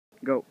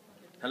Go.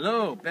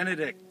 Hello,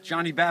 Benedict,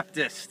 Johnny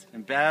Baptist,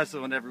 and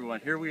Basil and everyone.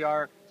 Here we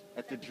are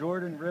at the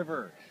Jordan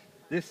River.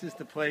 This is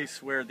the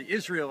place where the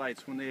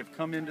Israelites, when they have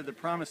come into the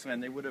Promised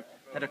Land, they would have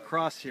had a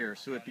cross here,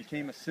 so it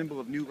became a symbol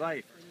of new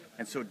life.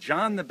 And so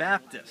John the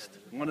Baptist,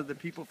 one of the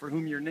people for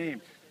whom you're named,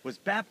 was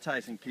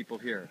baptizing people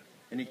here.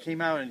 And he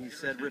came out and he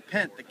said,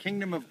 "Repent, the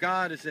kingdom of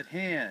God is at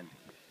hand."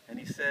 And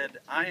he said,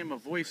 "I am a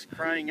voice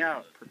crying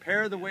out,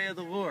 prepare the way of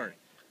the Lord."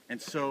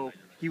 And so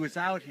he was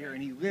out here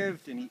and he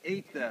lived and he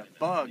ate the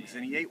bugs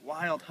and he ate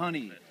wild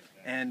honey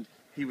and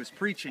he was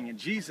preaching, and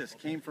Jesus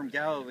came from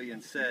Galilee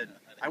and said,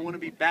 "I want to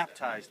be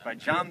baptized by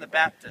John the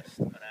Baptist."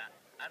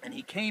 And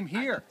he came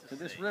here to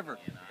this river,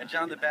 and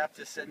John the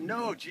Baptist said,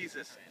 "No,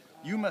 Jesus,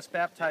 you must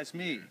baptize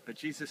me." But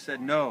Jesus said,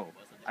 "No,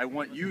 I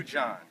want you,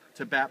 John,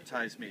 to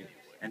baptize me."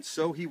 And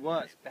so he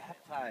was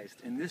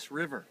baptized in this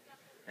river.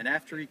 And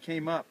after he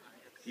came up,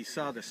 he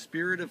saw the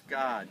Spirit of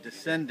God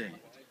descending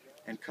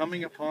and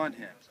coming upon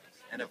him.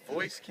 And a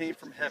voice came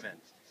from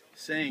heaven,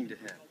 saying to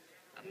him,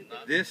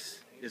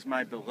 "This is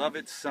my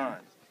beloved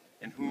Son,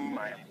 in whom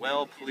I am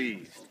well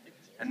pleased."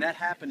 And that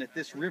happened at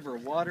this river,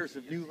 waters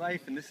of new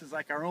life, and this is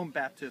like our own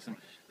baptism.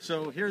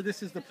 So here,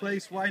 this is the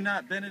place. Why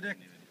not,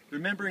 Benedict?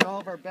 Remembering all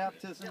of our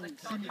baptism, and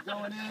see me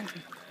going in,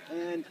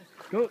 and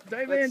Go.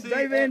 Dive in, let's see.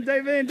 dive in,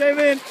 dive in, dive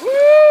in.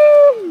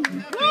 Woo!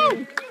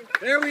 Woo!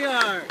 There we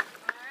are,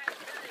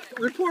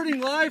 reporting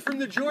live from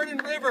the Jordan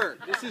River.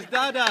 This is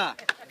Dada.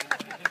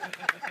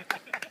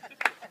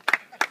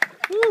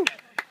 Woo!